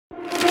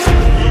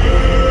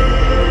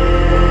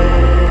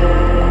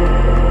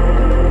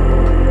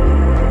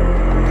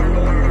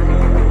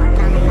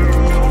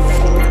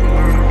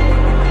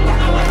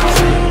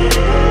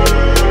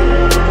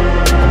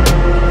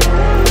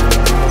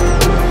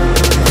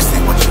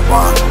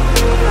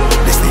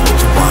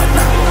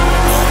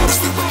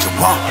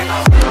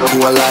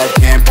alive,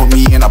 can't put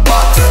me in a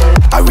box.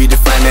 I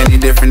redefine any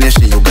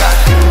definition you got.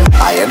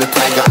 I am the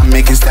tiger, I'm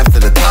making steps to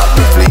the top.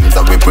 The flames,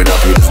 I whip it up,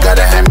 you just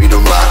gotta hand me the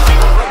rock.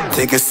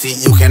 Take a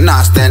seat, you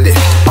cannot stand it.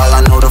 All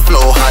I know, the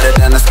flow harder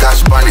than a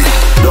Scotch bunny.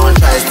 Don't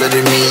try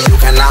study me, you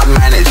cannot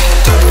manage.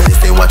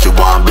 This ain't what you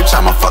want, bitch,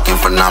 I'm a fucking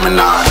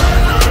phenomenon.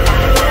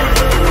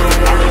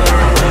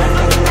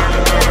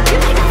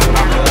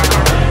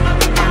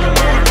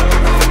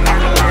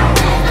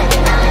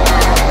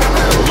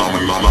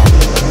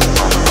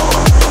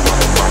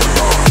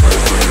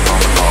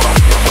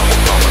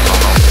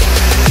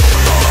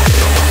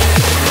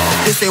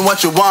 This ain't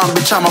what you want,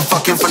 bitch, I'm a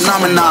fucking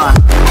phenomenon.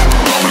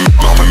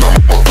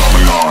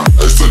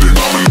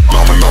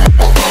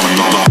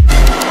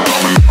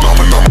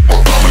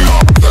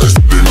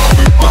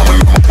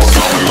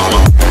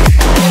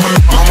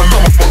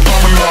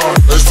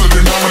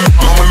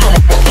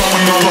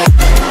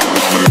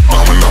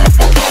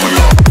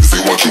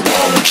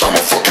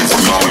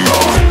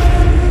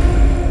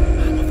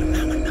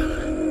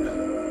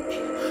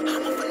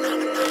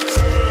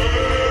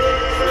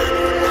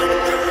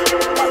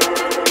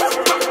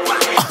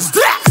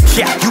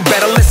 Yeah, you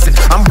better listen.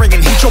 I'm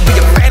bringing heat, you'll be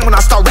a fan when I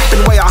start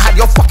rapping. Way I'll have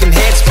your fucking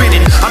head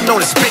spinning. I'm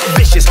known as spit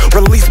vicious,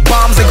 release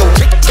bombs and go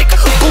tick tick.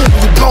 Boom,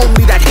 you blow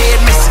me, that head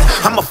missing.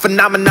 I'm a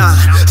phenomenon,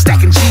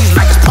 stacking cheese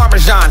like it's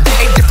Parmesan.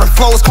 8 different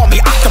flows, call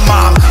me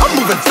Octomom. I'm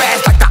moving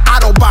fast like the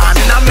Autobahn,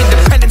 and I'm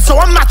independent, so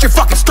I'm not your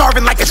fucking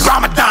starving like it's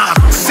Ramadan.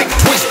 Sick,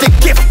 twisted,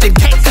 gifted,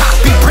 can't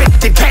copy,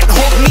 printed, can't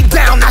hold me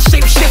down. I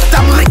shape shift,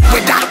 I'm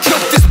liquid. I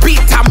killed this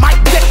beat, I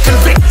might get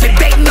convicted.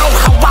 They know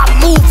how I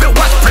move, it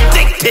was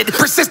predicted.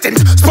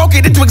 Persistent, spoke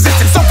it into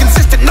existence, so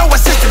consistent, no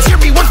assistance. Hear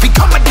me once,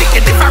 become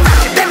addicted. If I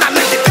rap it, then I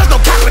live it. There's no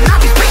cap and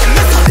I'll be spitting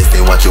this. This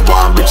ain't what you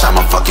want, bitch, I'm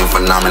a fucking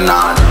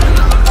phenomenon.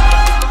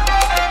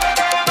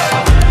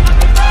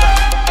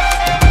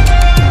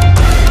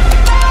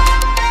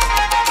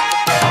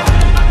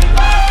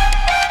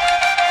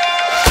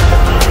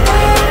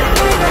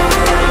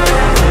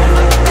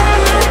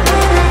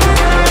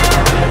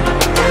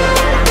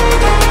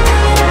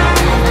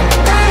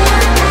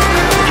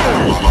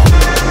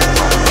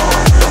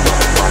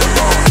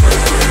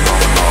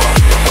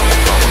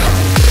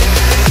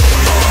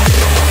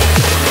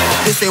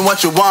 This ain't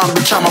what you want,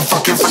 bitch, I'm a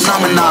fucking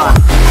phenomenon.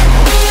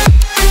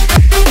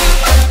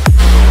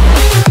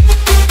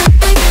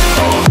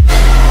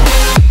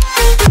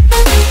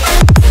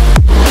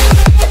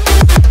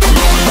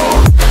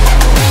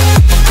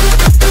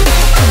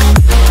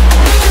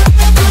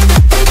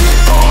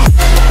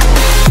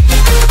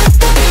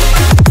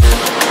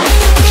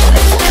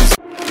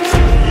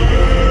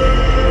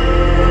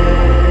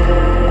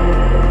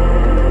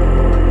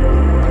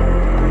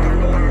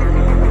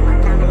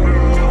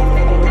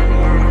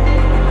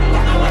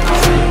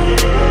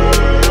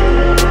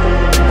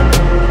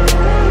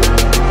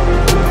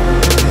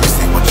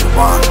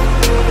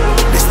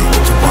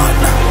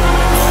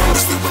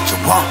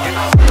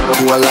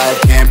 You alive,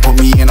 can't put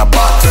me in a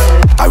box.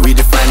 I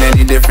redefine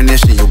any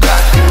definition you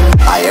got.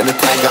 I am the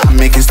tiger, I'm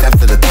making steps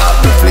to the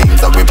top. The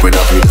flames, I whip it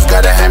up, you just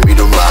gotta hand me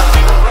the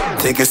rock.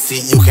 Take a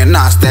seat, you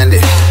cannot stand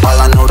it. All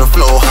I know, the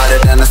flow harder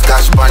than a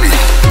Scotch bunny.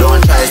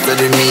 Don't try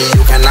study me,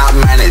 you cannot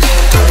manage.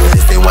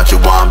 This ain't what you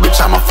want,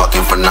 bitch, I'm a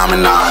fucking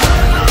phenomenon.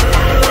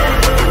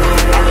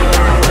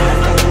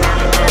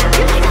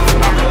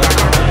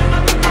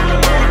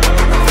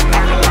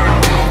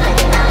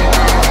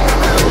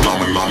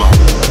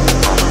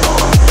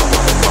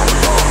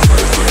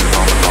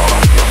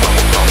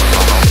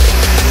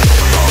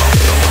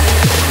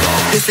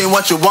 This ain't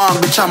what you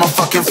want, bitch, I'm a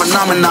fucking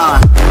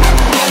phenomenon.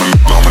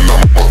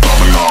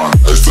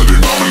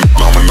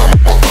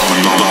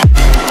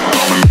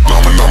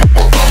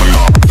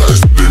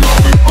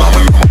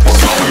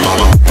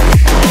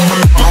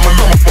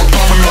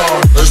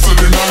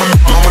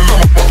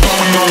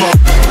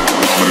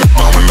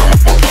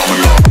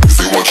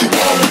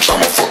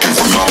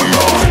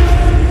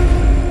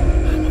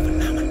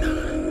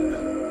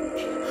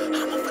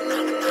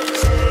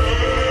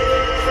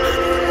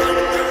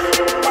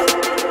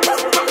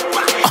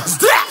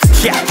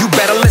 Yeah, you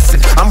better listen.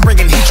 I'm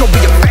bringing heat, you'll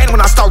be a fan when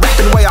I start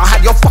rapping. Way I'll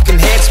have your fucking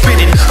head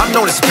spinning. I'm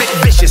known as spit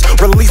vicious,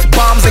 release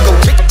bombs and go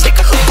tick tick.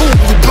 Boom,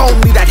 you blow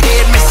me, that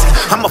head missing.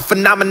 I'm a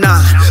phenomenon,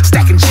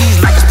 stacking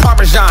cheese like it's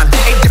Parmesan.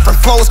 8 different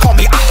flows, call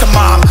me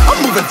Octomom. I'm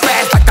moving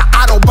fast like the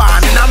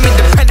Autobahn, and I'm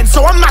independent,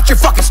 so I'm not your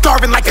fucking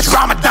starving like it's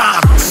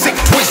Ramadan. Sick,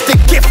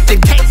 twisted, gifted,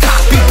 can't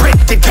copy,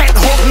 printed, can't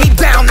hold me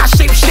down. I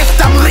shape shift,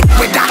 I'm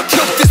liquid. I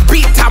killed this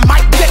beat, I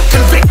might get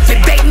convicted.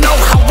 They know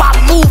how I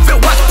move,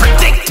 it was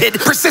predicted.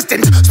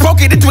 Persistent,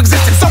 spoke it into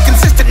existence, so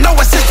consistent, no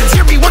assistance.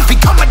 Hear me once,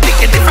 become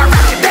addicted. If I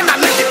rap it, then I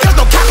live it. There's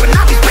no cap and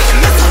I'll be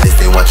spitting this.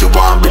 This ain't what you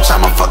want, bitch,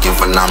 I'm a fucking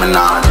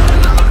phenomenon.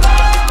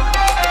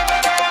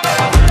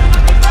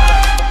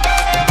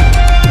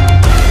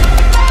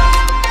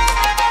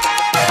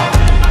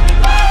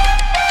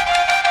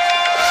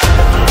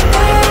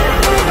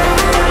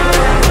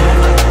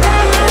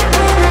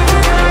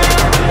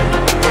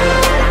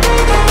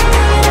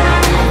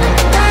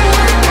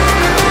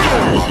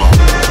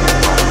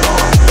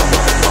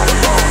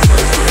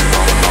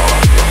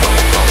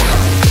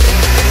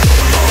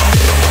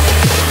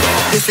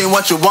 ain't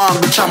what you want,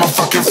 bitch, I'm a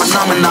fucking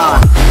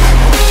phenomenon.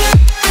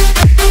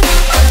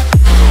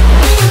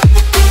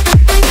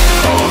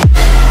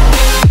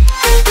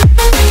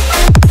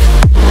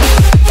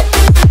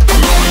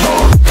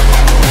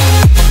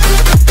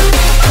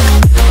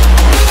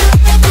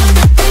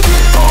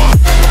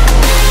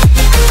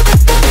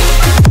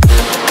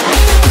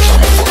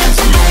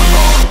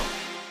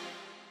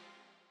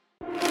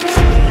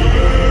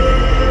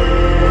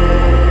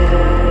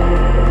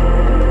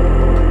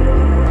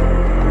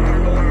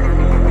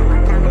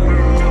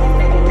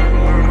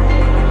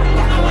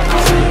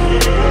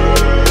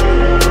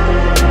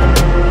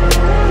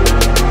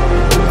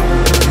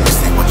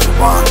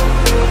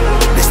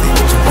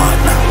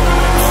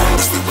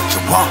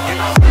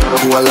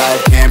 Who alive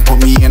can't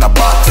put me in a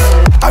box.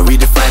 I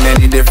redefine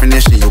any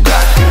definition you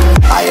got.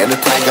 I am the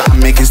tiger, I'm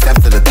making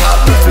steps to the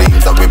top. The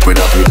flames, I whip it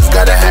up, you just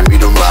gotta hand me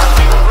the rock.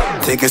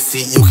 Take a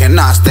seat, you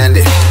cannot stand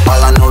it.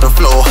 All I know, the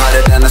flow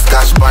harder than a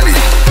Scotch bunny.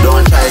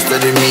 Don't try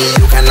study me,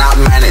 you cannot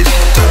manage.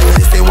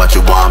 This ain't what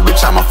you want,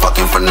 bitch, I'm a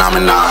fucking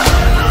phenomenon.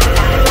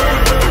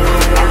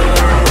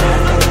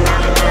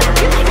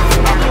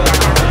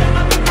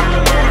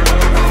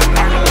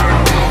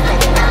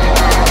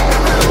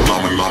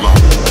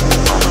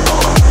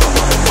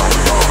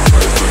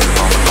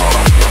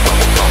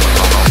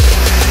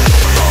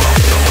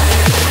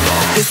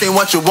 This ain't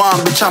what you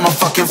want, bitch, I'm a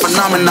fucking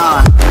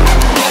phenomenon.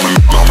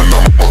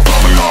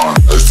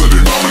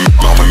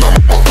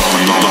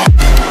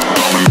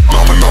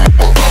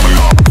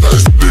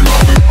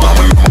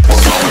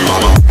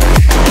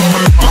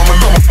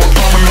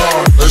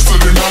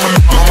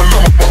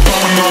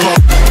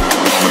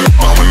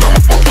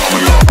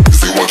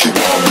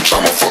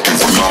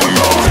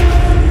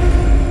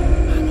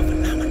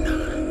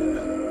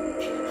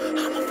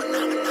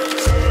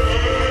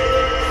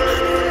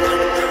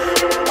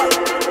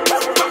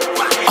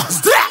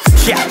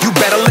 Yeah, you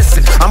better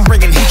listen. I'm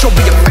bringing heat, you'll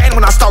be a fan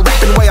when I start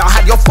rapping. Way I'll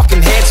have your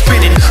fucking head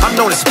spinning. I'm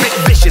known as spit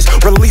vicious,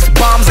 release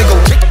bombs and go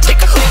tick tick.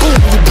 Boom,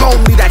 you blow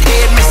me, that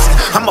head missing.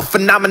 I'm a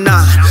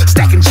phenomenon,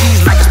 stacking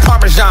cheese like it's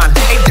Parmesan.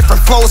 8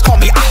 different flows, call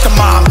me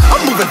Octomom.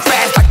 I'm moving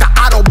fast like the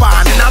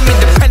Autobahn, and I'm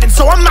independent,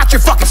 so I'm not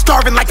your fucking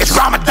starving like it's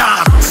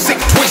Ramadan.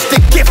 Sick,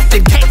 twisted,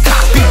 gifted, can't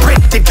copy,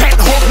 printed,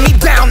 can't hold me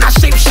down. I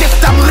shape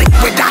shift, I'm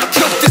liquid. I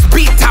killed this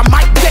beat, I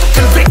might get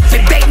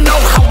convicted. They know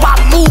how I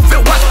move,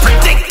 it was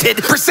predicted.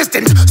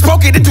 Persistent,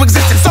 spoke it into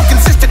existence, so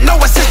consistent, no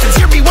assistance.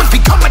 Hear me once,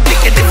 become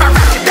addicted. If I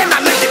rap it, then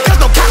I live it. There's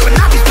no cap and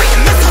I'll be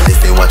spitting this.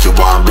 This ain't what you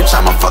want, bitch,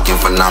 I'm a fucking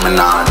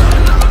phenomenon.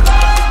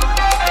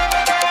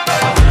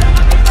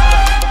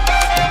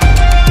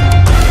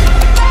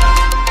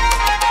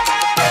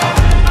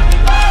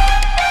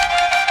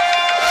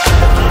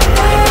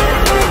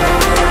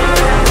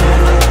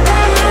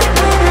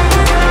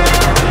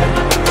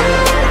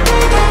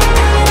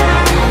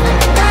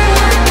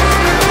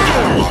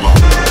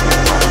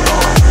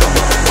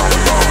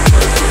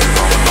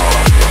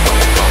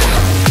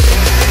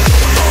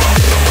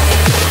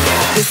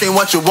 This ain't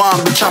what you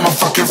want, bitch, I'm a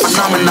fucking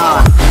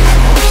phenomenon.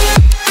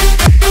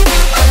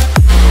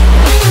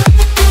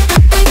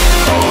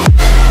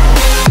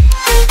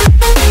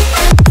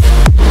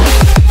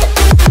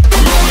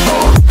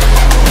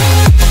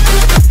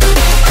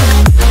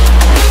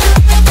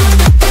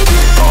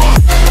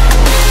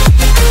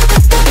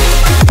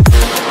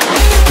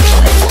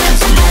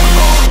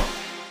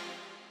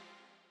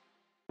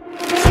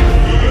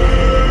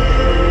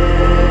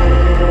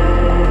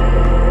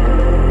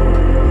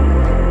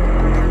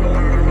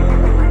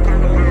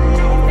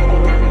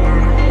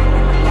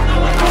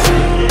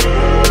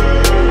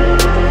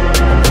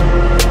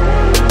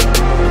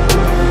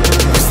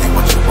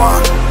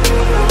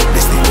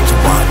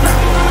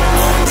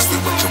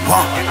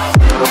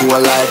 Who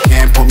alive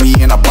can't put me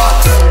in a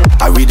box.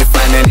 I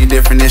redefine any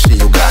definition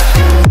you got.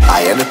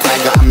 I am the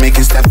tiger, I'm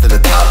making steps to the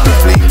top. The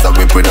flames, I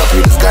whip it up,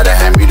 you just gotta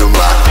hand me the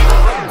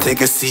rock. Take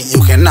a seat,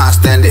 you cannot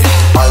stand it.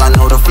 All I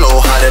know, the flow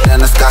harder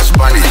than a Scotch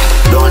bunny.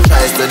 Don't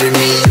try study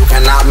me, you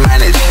cannot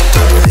manage.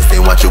 This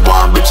ain't what you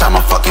want, bitch, I'm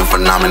a fucking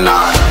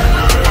phenomenon.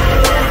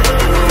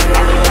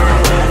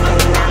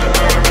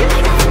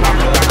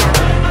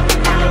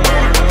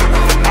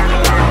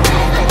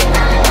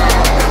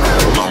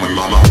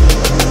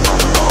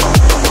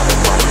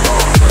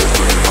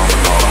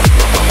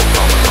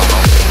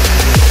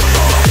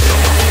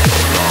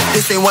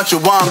 This ain't what you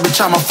want, bitch,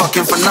 I'm a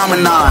fucking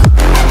phenomenon.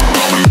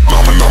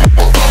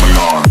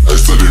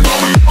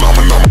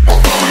 Phenomenon.